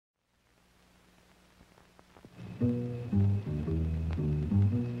This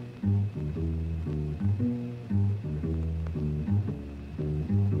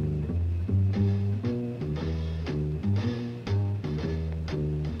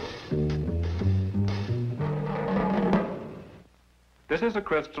is a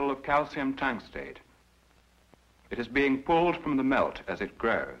crystal of calcium tungstate. It is being pulled from the melt as it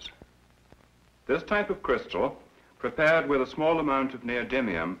grows. This type of crystal, prepared with a small amount of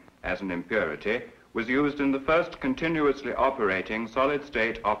neodymium as an impurity, was used in the first continuously operating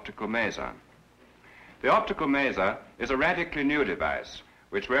solid-state optical maser. The optical maser is a radically new device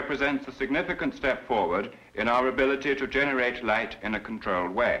which represents a significant step forward in our ability to generate light in a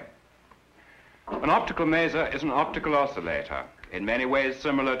controlled way. An optical maser is an optical oscillator, in many ways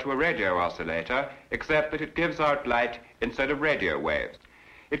similar to a radio oscillator, except that it gives out light instead of radio waves.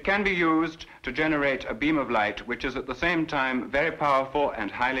 It can be used to generate a beam of light which is at the same time very powerful and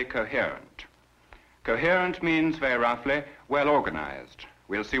highly coherent. Coherent means, very roughly, well organized.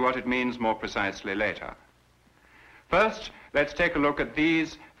 We'll see what it means more precisely later. First, let's take a look at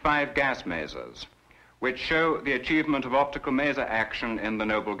these 5 gas masers, which show the achievement of optical maser action in the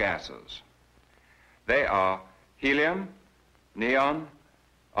noble gases. They are helium, neon,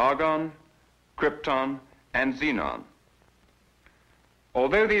 argon, krypton, and xenon.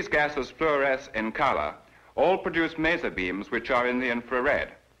 Although these gases fluoresce in color, all produce maser beams which are in the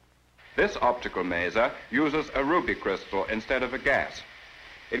infrared. This optical maser uses a ruby crystal instead of a gas.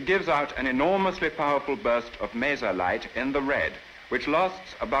 It gives out an enormously powerful burst of maser light in the red, which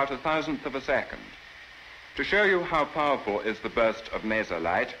lasts about 1,000th of a second. To show you how powerful is the burst of maser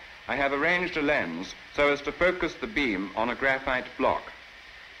light, I have arranged a lens so as to focus the beam on a graphite block.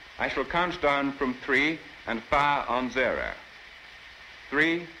 I shall count down from 3 and fire on 0.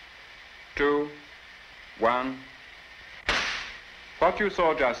 3, 2, 1. What you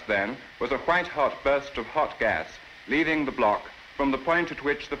saw just then was a white-hot burst of hot gas leaving the block from the point at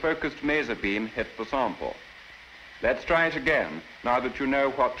which the focused maser beam hit the sample. Let's try it again, now that you know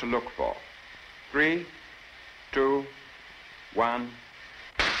what to look for. 3, 2, 1.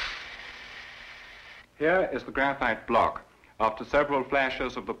 Here is the graphite block after several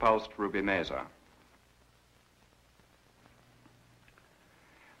flashes of the pulsed ruby maser.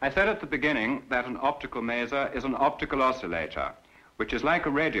 I said at the beginning that an optical maser is an optical oscillator, which is like a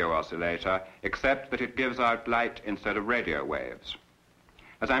radio oscillator, except that it gives out light instead of radio waves.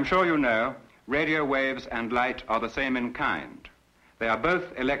 As I'm sure you know, radio waves and light are the same in kind. They are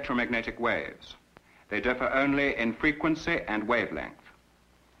both electromagnetic waves. They differ only in frequency and wavelength.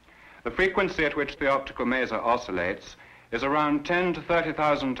 The frequency at which the optical maser oscillates is around 10 to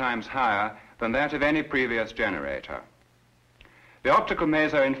 30,000 times higher than that of any previous generator. The optical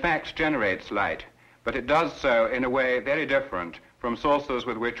maser in fact generates light, but it does so in a way very different from sources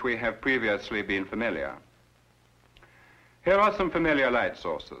with which we have previously been familiar. Here are some familiar light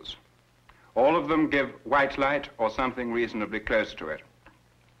sources. All of them give white light or something reasonably close to it.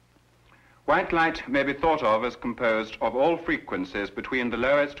 White light may be thought of as composed of all frequencies between the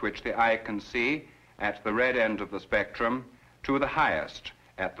lowest which the eye can see at the red end of the spectrum to the highest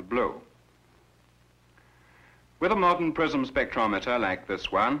at the blue. With a modern prism spectrometer like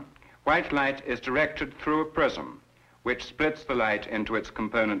this one, white light is directed through a prism which splits the light into its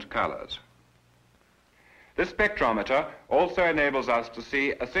component colors. This spectrometer also enables us to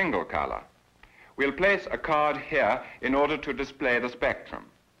see a single color. We'll place a card here in order to display the spectrum.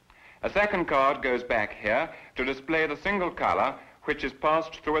 A second card goes back here to display the single color which is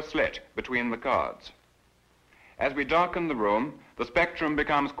passed through a slit between the cards. As we darken the room, the spectrum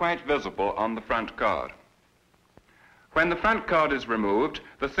becomes quite visible on the front card. When the front card is removed,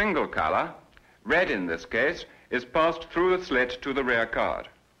 the single color, red in this case, is passed through the slit to the rear card.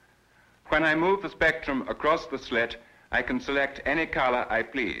 When I move the spectrum across the slit, I can select any color I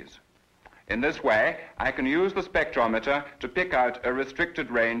please. In this way, I can use the spectrometer to pick out a restricted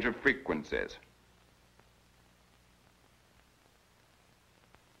range of frequencies.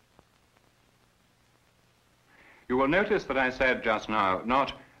 You will notice that I said just now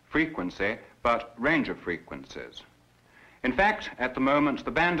not frequency, but range of frequencies. In fact, at the moment,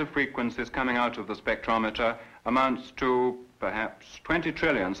 the band of frequencies coming out of the spectrometer amounts to perhaps 20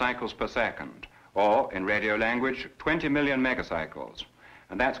 trillion cycles per second, or, in radio language, 20 million megacycles.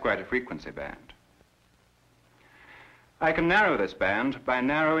 And that's quite a frequency band. I can narrow this band by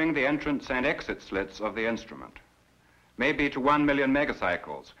narrowing the entrance and exit slits of the instrument, maybe to 1 million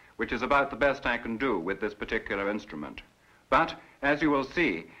megacycles, which is about the best I can do with this particular instrument. But, as you will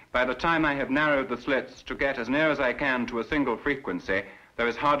see, by the time I have narrowed the slits to get as near as I can to a single frequency, there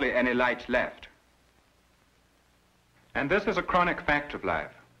is hardly any light left. And this is a chronic fact of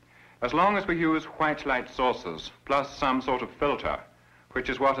life. As long as we use white light sources plus some sort of filter, which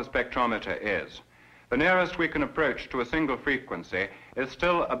is what a spectrometer is, the nearest we can approach to a single frequency is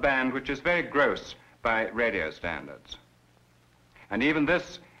still a band which is very gross by radio standards. And even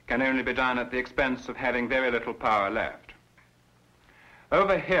this can only be done at the expense of having very little power left.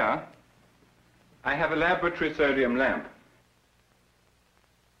 Over here, I have a laboratory sodium lamp.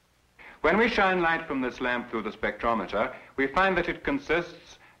 When we shine light from this lamp through the spectrometer, we find that it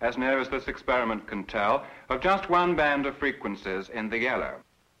consists, as near as this experiment can tell, of just one band of frequencies in the yellow.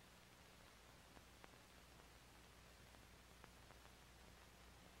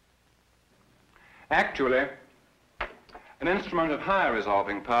 Actually, an instrument of higher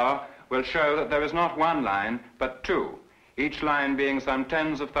resolving power will show that there is not one line, but two, each line being some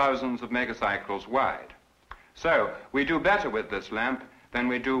tens of thousands of megacycles wide. So we do better with this lamp than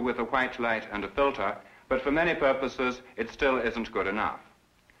we do with a white light and a filter, but for many purposes it still isn't good enough.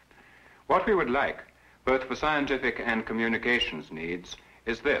 What we would like, both for scientific and communications needs,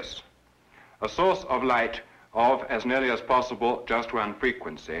 is this: a source of light of, as nearly as possible, just one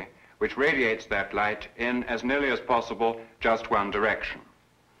frequency, which radiates that light in, as nearly as possible, just one direction.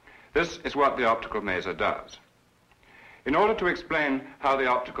 This is what the optical maser does. In order to explain how the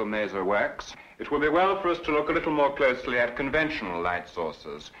optical maser works, it will be well for us to look a little more closely at conventional light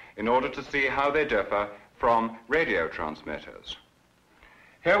sources in order to see how they differ from radio transmitters.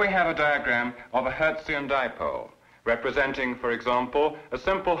 Here we have a diagram of a Hertzian dipole, representing, for example, a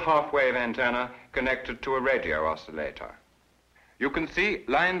simple half-wave antenna connected to a radio oscillator. You can see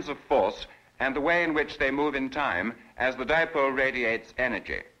lines of force and the way in which they move in time as the dipole radiates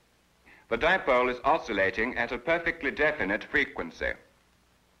energy. The dipole is oscillating at a perfectly definite frequency.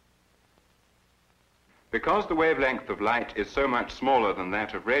 Because the wavelength of light is so much smaller than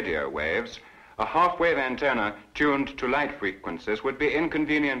that of radio waves, a half-wave antenna tuned to light frequencies would be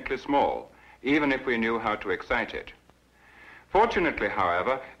inconveniently small, even if we knew how to excite it. Fortunately,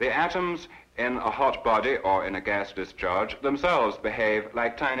 however, the atoms in a hot body or in a gas discharge themselves behave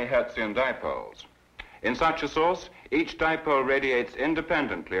like tiny Hertzian dipoles. In such a source, each dipole radiates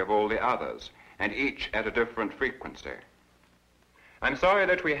independently of all the others, and each at a different frequency. I'm sorry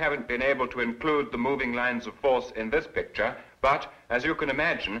that we haven't been able to include the moving lines of force in this picture, but, as you can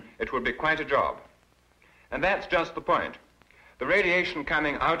imagine, it will be quite a job. And that's just the point. The radiation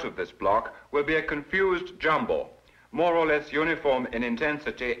coming out of this block will be a confused jumble, more or less uniform in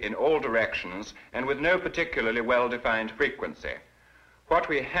intensity in all directions and with no particularly well-defined frequency. What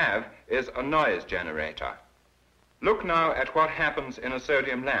we have is a noise generator. Look now at what happens in a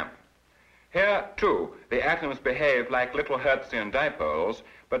sodium lamp. Here, too, the atoms behave like little Hertzian dipoles,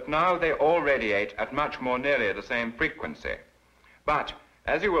 but now they all radiate at much more nearly the same frequency. But,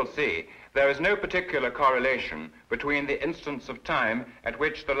 as you will see, there is no particular correlation between the instants of time at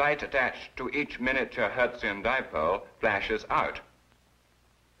which the light attached to each miniature Hertzian dipole flashes out.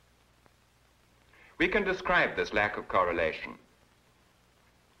 We can describe this lack of correlation.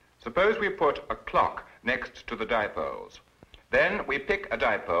 Suppose we put a clock next to the dipoles. Then we pick a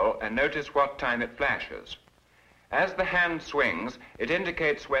dipole and notice what time it flashes. As the hand swings, it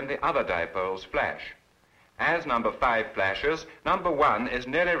indicates when the other dipoles flash. As number 5 flashes, number 1 is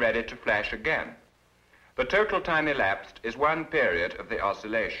nearly ready to flash again. The total time elapsed is one period of the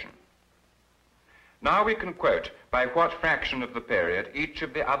oscillation. Now we can quote by what fraction of the period each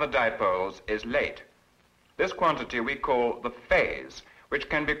of the other dipoles is late. This quantity we call the phase, which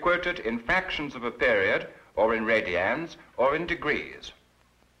can be quoted in fractions of a period, or in radians, or in degrees.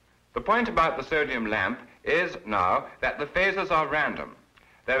 The point about the sodium lamp is now that the phases are random.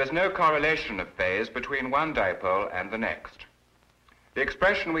 There is no correlation of phase between one dipole and the next. The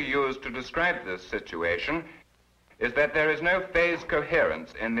expression we use to describe this situation is that there is no phase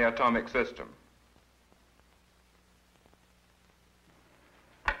coherence in the atomic system.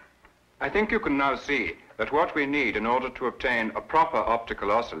 I think you can now see that what we need in order to obtain a proper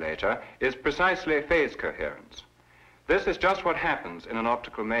optical oscillator is precisely phase coherence. This is just what happens in an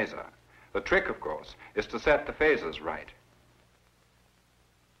optical maser. The trick, of course, is to set the phases right.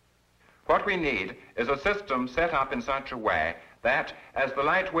 What we need is a system set up in such a way that, as the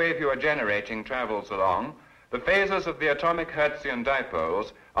light wave you are generating travels along, the phases of the atomic Hertzian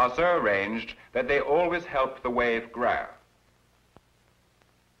dipoles are so arranged that they always help the wave grow.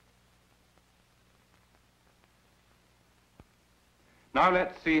 Now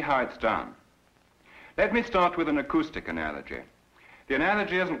let's see how it's done. Let me start with an acoustic analogy. The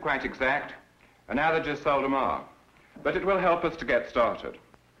analogy isn't quite exact. Analogies seldom are, but it will help us to get started.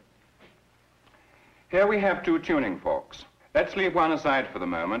 Here we have two tuning forks. Let's leave one aside for the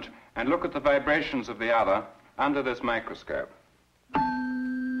moment and look at the vibrations of the other under this microscope.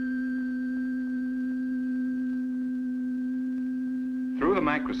 Through the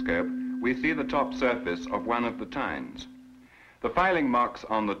microscope, we see the top surface of one of the tines. The filing marks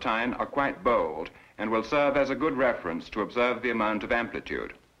on the tine are quite bold and will serve as a good reference to observe the amount of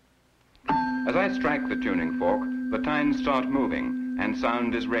amplitude. As I strike the tuning fork, the tines start moving and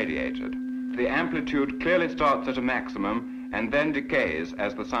sound is radiated. The amplitude clearly starts at a maximum and then decays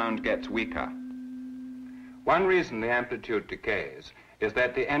as the sound gets weaker. One reason the amplitude decays is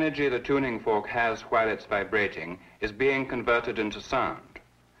that the energy the tuning fork has while it's vibrating is being converted into sound.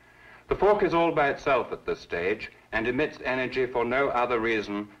 The fork is all by itself at this stage and emits energy for no other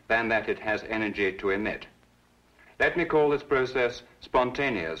reason than that it has energy to emit. Let me call this process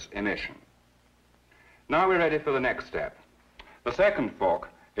spontaneous emission. Now we're ready for the next step. The second fork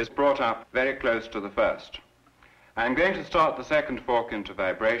is brought up very close to the first. I'm going to start the second fork into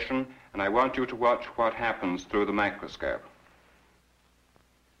vibration, and I want you to watch what happens through the microscope.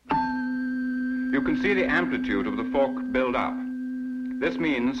 You can see the amplitude of the fork build up. This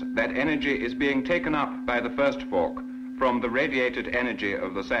means that energy is being taken up by the first fork from the radiated energy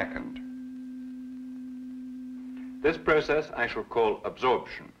of the second. This process I shall call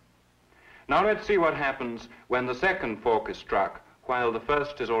absorption. Now let's see what happens when the second fork is struck while the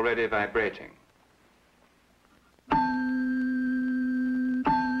first is already vibrating.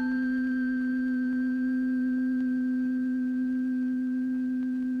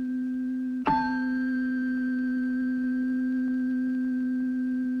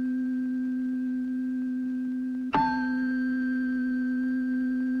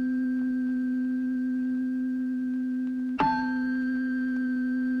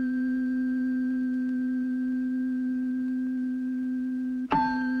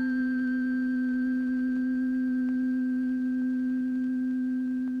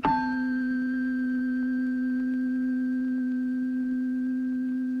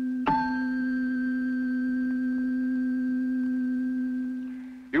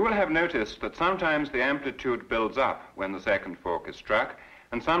 You will have noticed that sometimes the amplitude builds up when the second fork is struck,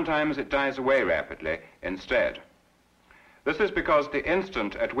 and sometimes it dies away rapidly instead. This is because the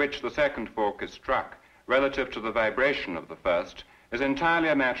instant at which the second fork is struck relative to the vibration of the first is entirely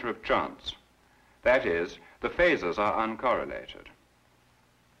a matter of chance. That is, the phases are uncorrelated.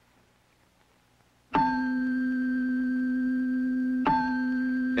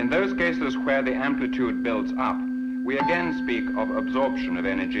 In those cases where the amplitude builds up, we again speak of absorption of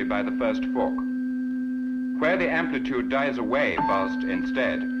energy by the first fork. Where the amplitude dies away fast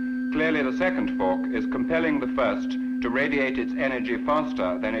instead, clearly the second fork is compelling the first to radiate its energy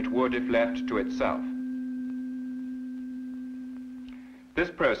faster than it would if left to itself. This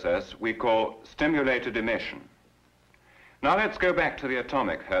process we call stimulated emission. Now let's go back to the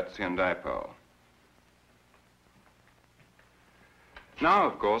atomic Hertzian dipole. Now,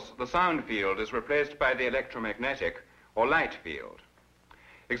 of course, the sound field is replaced by the electromagnetic or light field.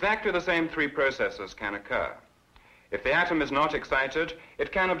 Exactly the same three processes can occur. If the atom is not excited,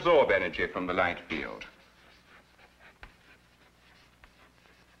 it can absorb energy from the light field.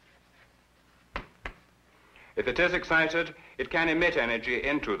 If it is excited, it can emit energy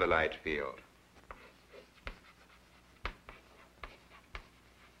into the light field.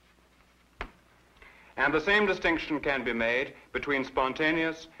 And the same distinction can be made between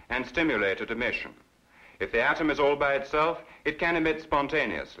spontaneous and stimulated emission. If the atom is all by itself, it can emit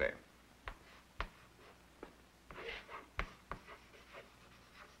spontaneously.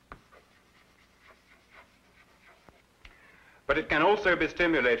 But it can also be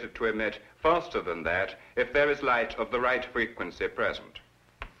stimulated to emit faster than that if there is light of the right frequency present.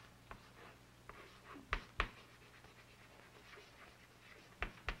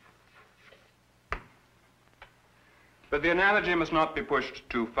 But the analogy must not be pushed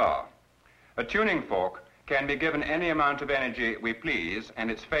too far. A tuning fork can be given any amount of energy we please, and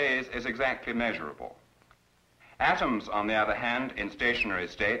its phase is exactly measurable. Atoms, on the other hand, in stationary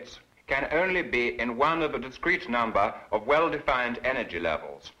states, can only be in one of a discrete number of well-defined energy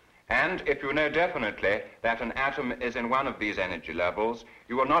levels. And if you know definitely that an atom is in one of these energy levels,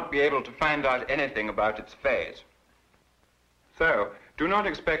 you will not be able to find out anything about its phase. So, do not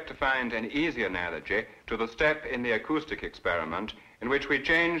expect to find an easy analogy to the step in the acoustic experiment in which we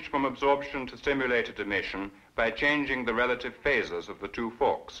changed from absorption to stimulated emission by changing the relative phases of the two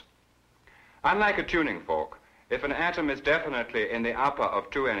forks. Unlike a tuning fork, if an atom is definitely in the upper of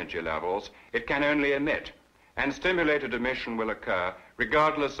two energy levels, it can only emit, and stimulated emission will occur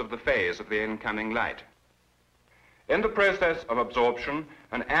regardless of the phase of the incoming light. In the process of absorption,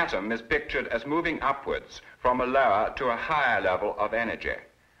 an atom is pictured as moving upwards from a lower to a higher level of energy.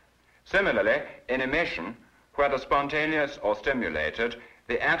 Similarly, in emission, whether spontaneous or stimulated,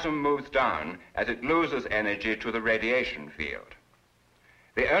 the atom moves down as it loses energy to the radiation field.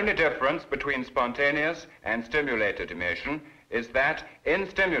 The only difference between spontaneous and stimulated emission is that in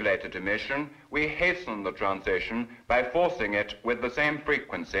stimulated emission, we hasten the transition by forcing it with the same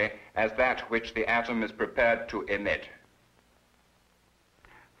frequency as that which the atom is prepared to emit.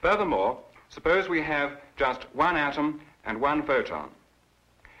 Furthermore, suppose we have just one atom and one photon.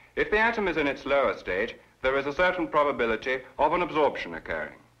 If the atom is in its lower state, there is a certain probability of an absorption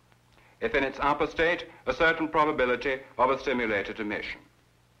occurring. If in its upper state, a certain probability of a stimulated emission.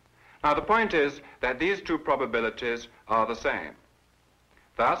 Now, the point is that these two probabilities are the same.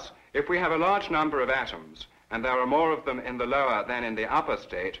 Thus, if we have a large number of atoms, and there are more of them in the lower than in the upper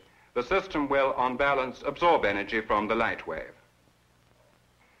state, the system will, on balance, absorb energy from the light wave.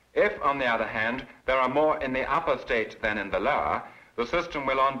 If, on the other hand, there are more in the upper state than in the lower, the system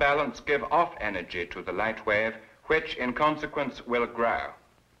will, on balance, give off energy to the light wave, which, in consequence, will grow.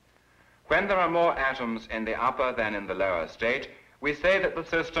 When there are more atoms in the upper than in the lower state, we say that the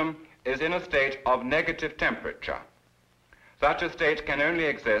system is in a state of negative temperature. Such a state can only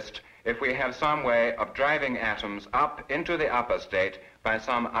exist if we have some way of driving atoms up into the upper state by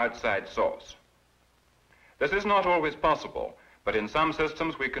some outside source. This is not always possible, but in some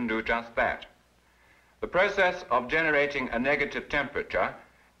systems we can do just that. The process of generating a negative temperature,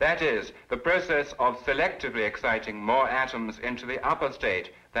 that is, the process of selectively exciting more atoms into the upper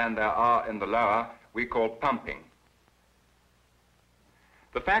state than there are in the lower, we call pumping.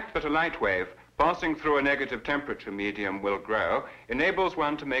 The fact that a light wave passing through a negative temperature medium will grow enables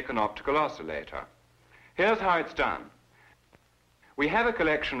one to make an optical oscillator. Here's how it's done. We have a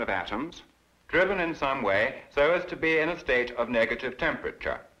collection of atoms driven in some way so as to be in a state of negative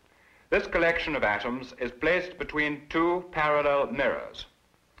temperature. This collection of atoms is placed between two parallel mirrors.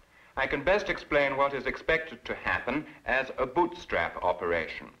 I can best explain what is expected to happen as a bootstrap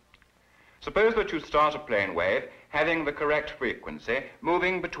operation. Suppose that you start a plane wave having the correct frequency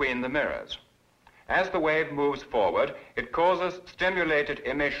moving between the mirrors. As the wave moves forward, it causes stimulated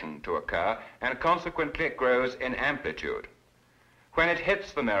emission to occur and consequently grows in amplitude. When it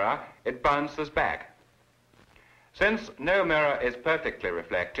hits the mirror, it bounces back. Since no mirror is perfectly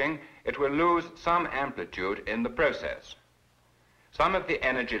reflecting, it will lose some amplitude in the process. Some of the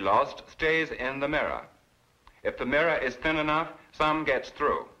energy lost stays in the mirror. If the mirror is thin enough, some gets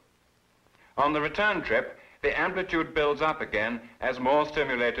through. On the return trip, the amplitude builds up again as more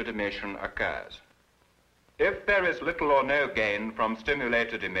stimulated emission occurs. If there is little or no gain from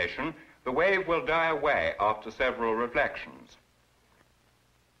stimulated emission, the wave will die away after several reflections.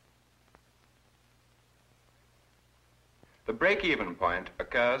 The break-even point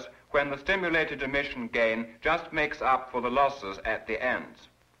occurs when the stimulated emission gain just makes up for the losses at the ends.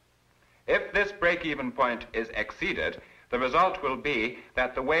 If this break-even point is exceeded, the result will be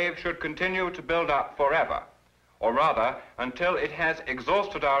that the wave should continue to build up forever, or rather, until it has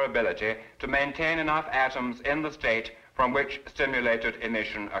exhausted our ability to maintain enough atoms in the state from which stimulated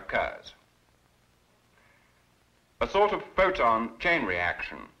emission occurs. A sort of photon chain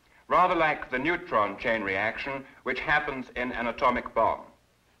reaction, rather like the neutron chain reaction which happens in an atomic bomb.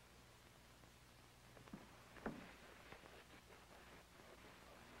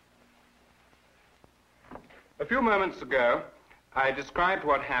 A few moments ago, I described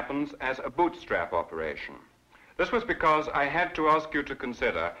what happens as a bootstrap operation. This was because I had to ask you to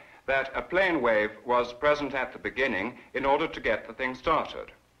consider that a plane wave was present at the beginning in order to get the thing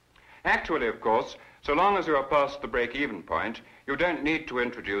started. Actually, of course, so long as you are past the break-even point, you don't need to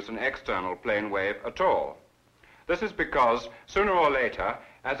introduce an external plane wave at all. This is because, sooner or later,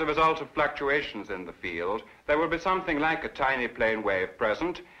 as a result of fluctuations in the field, there will be something like a tiny plane wave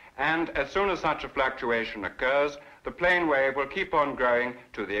present, and as soon as such a fluctuation occurs, the plane wave will keep on growing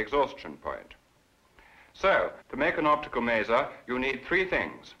to the exhaustion point. So, to make an optical maser, you need three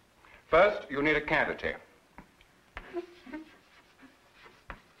things. First, you need a cavity.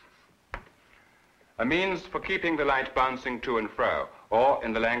 A means for keeping the light bouncing to and fro, or,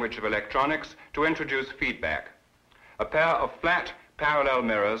 in the language of electronics, to introduce feedback. A pair of flat, parallel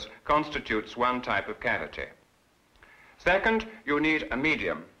mirrors constitutes one type of cavity. Second, you need a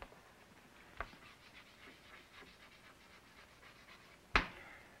medium.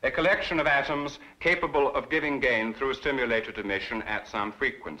 A collection of atoms capable of giving gain through stimulated emission at some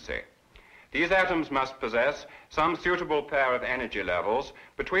frequency. These atoms must possess some suitable pair of energy levels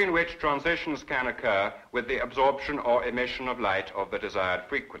between which transitions can occur with the absorption or emission of light of the desired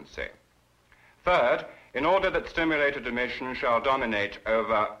frequency. Third, in order that stimulated emission shall dominate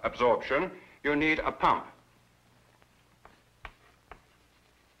over absorption, you need a pump.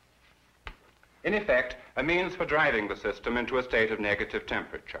 In effect, a means for driving the system into a state of negative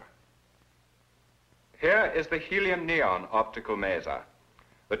temperature. Here is the Helium-Neon optical maser.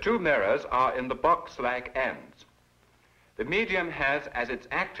 The two mirrors are in the box-like ends. The medium has as its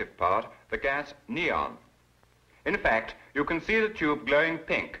active part the gas neon. In fact, you can see the tube glowing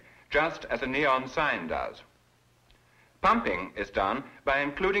pink, just as a neon sign does. Pumping is done by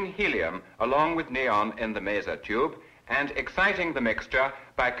including helium along with neon in the Maser tube and exciting the mixture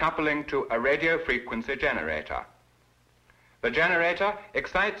by coupling to a radio frequency generator. The generator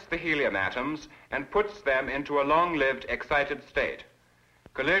excites the helium atoms and puts them into a long-lived excited state.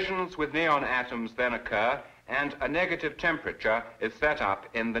 Collisions with neon atoms then occur, and a negative temperature is set up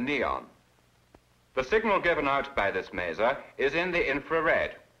in the neon. The signal given out by this Maser is in the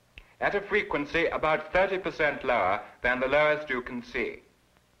infrared, at a frequency about 30% lower than the lowest you can see.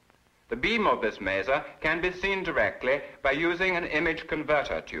 The beam of this Maser can be seen directly by using an image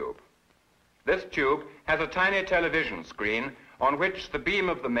converter tube. This tube has a tiny television screen on which the beam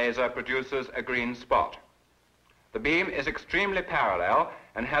of the Maser produces a green spot. The beam is extremely parallel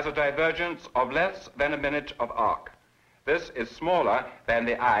and has a divergence of less than a minute of arc. This is smaller than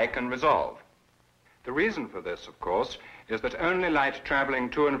the eye can resolve. The reason for this, of course, is that only light traveling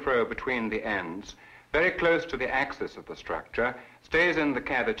to and fro between the ends, very close to the axis of the structure, stays in the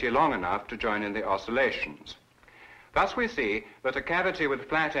cavity long enough to join in the oscillations. Thus we see that a cavity with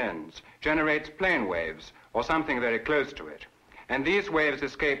flat ends generates plane waves, or something very close to it, and these waves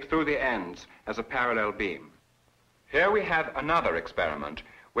escape through the ends as a parallel beam. Here we have another experiment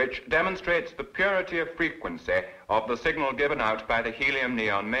which demonstrates the purity of frequency of the signal given out by the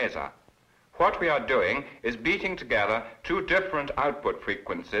Helium-Neon Maser. What we are doing is beating together two different output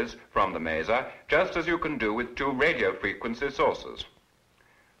frequencies from the Maser, just as you can do with two radio frequency sources.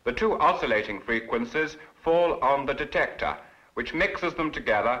 The two oscillating frequencies fall on the detector, which mixes them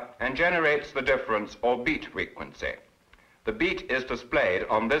together and generates the difference or beat frequency. The beat is displayed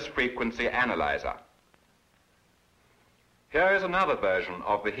on this frequency analyzer. Here is another version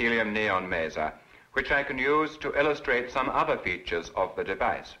of the Helium-Neon Maser, which I can use to illustrate some other features of the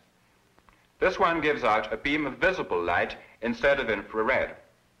device. This one gives out a beam of visible light instead of infrared.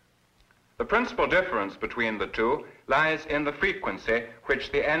 The principal difference between the two lies in the frequency which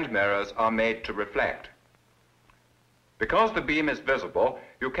the end mirrors are made to reflect. Because the beam is visible,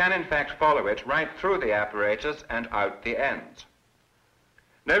 you can in fact follow it right through the apparatus and out the ends.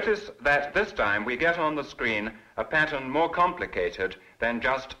 Notice that this time we get on the screen a pattern more complicated than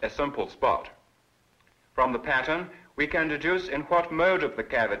just a simple spot. From the pattern, we can deduce in what mode of the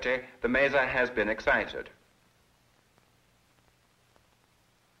cavity the Maser has been excited.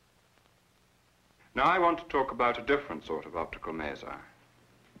 Now I want to talk about a different sort of optical Maser.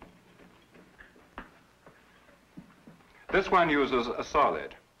 This one uses a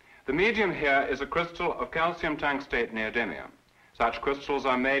solid. The medium here is a crystal of calcium tungstate neodymium. Such crystals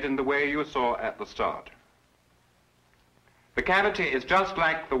are made in the way you saw at the start. The cavity is just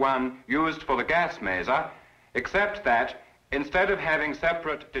like the one used for the gas Maser, except that instead of having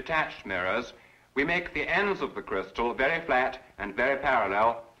separate detached mirrors, we make the ends of the crystal very flat and very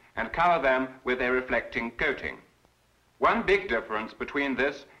parallel and cover them with a reflecting coating. One big difference between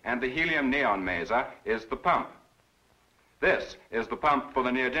this and the Helium-Neon Maser is the pump. This is the pump for the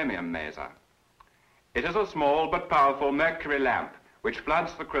neodymium Maser. It is a small but powerful mercury lamp which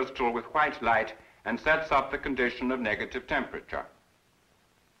floods the crystal with white light and sets up the condition of negative temperature.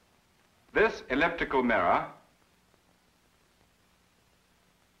 This elliptical mirror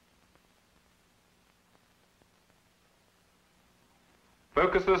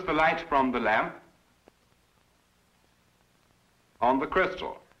focuses the light from the lamp on the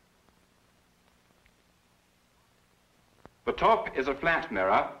crystal. The top is a flat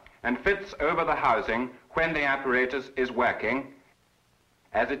mirror and fits over the housing when the apparatus is working,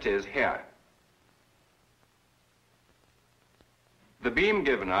 as it is here. The beam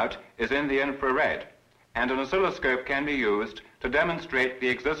given out is in the infrared, and an oscilloscope can be used to demonstrate the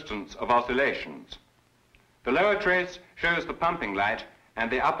existence of oscillations. The lower trace shows the pumping light, and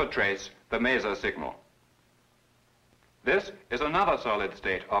the upper trace the Maser signal. This is another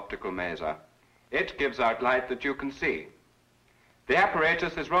solid-state optical Maser. It gives out light that you can see. The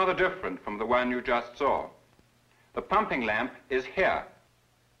apparatus is rather different from the one you just saw. The pumping lamp is here,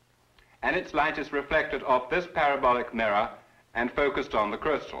 and its light is reflected off this parabolic mirror and focused on the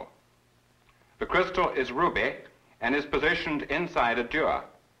crystal. The crystal is ruby and is positioned inside a dewar.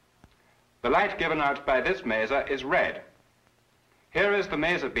 The light given out by this Maser is red. Here is the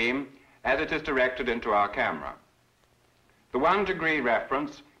Maser beam as it is directed into our camera. The 1 degree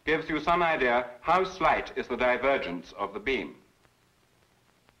reference gives you some idea how slight is the divergence of the beam.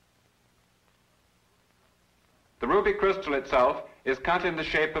 The ruby crystal itself is cut in the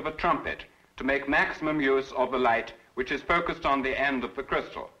shape of a trumpet to make maximum use of the light which is focused on the end of the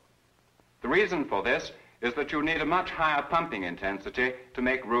crystal. The reason for this is that you need a much higher pumping intensity to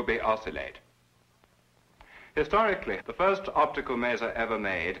make ruby oscillate. Historically, the first optical maser ever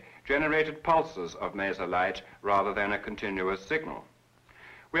made generated pulses of maser light rather than a continuous signal.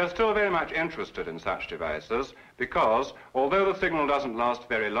 We are still very much interested in such devices because, although the signal doesn't last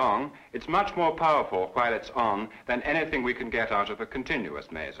very long, it's much more powerful while it's on than anything we can get out of a continuous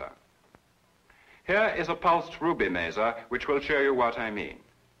maser. Here is a pulsed ruby maser, which will show you what I mean.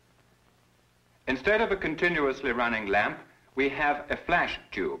 Instead of a continuously running lamp, we have a flash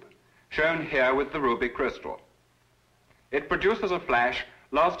tube, shown here with the ruby crystal. It produces a flash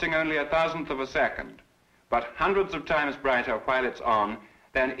lasting only 1,000th of a second, but hundreds of times brighter while it's on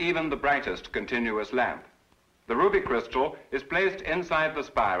than even the brightest continuous lamp. The ruby crystal is placed inside the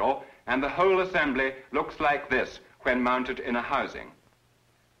spiral, and the whole assembly looks like this when mounted in a housing.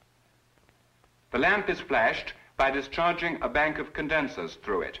 The lamp is flashed by discharging a bank of condensers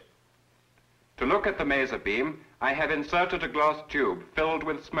through it. To look at the maser beam, I have inserted a glass tube filled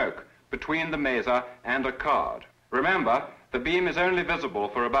with smoke between the maser and a card. Remember, the beam is only visible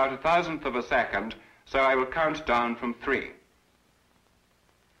for about 1,000th of a second, so I will count down from 3.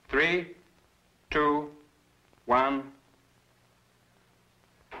 3, 2, 1.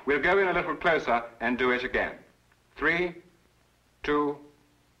 We'll go in a little closer and do it again. 3, 2,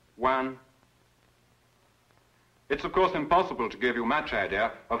 1. It's of course impossible to give you much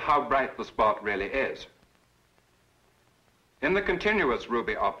idea of how bright the spot really is. In the continuous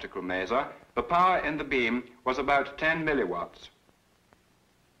ruby optical maser, the power in the beam was about 10 milliwatts.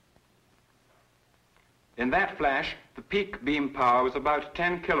 In that flash, the peak beam power was about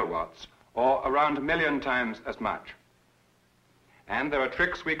 10 kilowatts, or around 1,000,000 times as much. And there are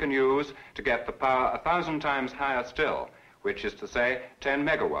tricks we can use to get the power 1,000 times higher still, which is to say 10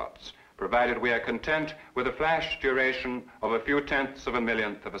 megawatts, provided we are content with a flash duration of a few tenths of a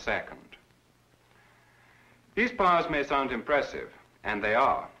millionth of a second. These powers may sound impressive, and they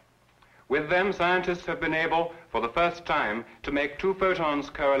are. With them, scientists have been able, for the first time, to make 2 photons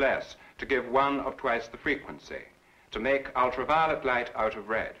coalesce to give 1 of twice the frequency, to make ultraviolet light out of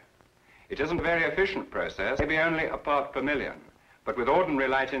red. It isn't a very efficient process, maybe only a part per million, but with ordinary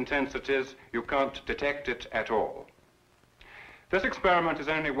light intensities, you can't detect it at all. This experiment is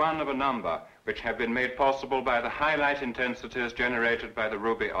only one of a number which have been made possible by the high light intensities generated by the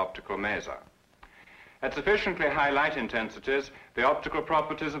ruby optical maser. At sufficiently high light intensities, the optical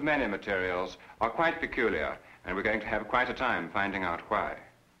properties of many materials are quite peculiar, and we're going to have quite a time finding out why.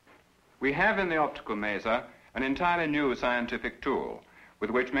 We have in the optical maser an entirely new scientific tool with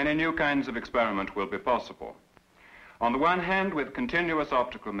which many new kinds of experiment will be possible. On the one hand, with continuous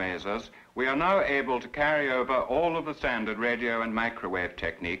optical masers, we are now able to carry over all of the standard radio and microwave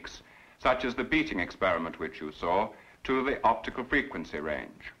techniques, such as the beating experiment which you saw, to the optical frequency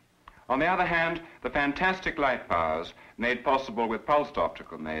range. On the other hand, the fantastic light powers made possible with pulsed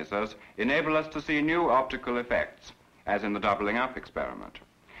optical masers enable us to see new optical effects, as in the doubling up experiment.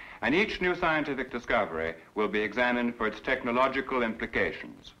 And each new scientific discovery will be examined for its technological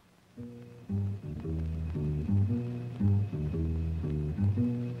implications.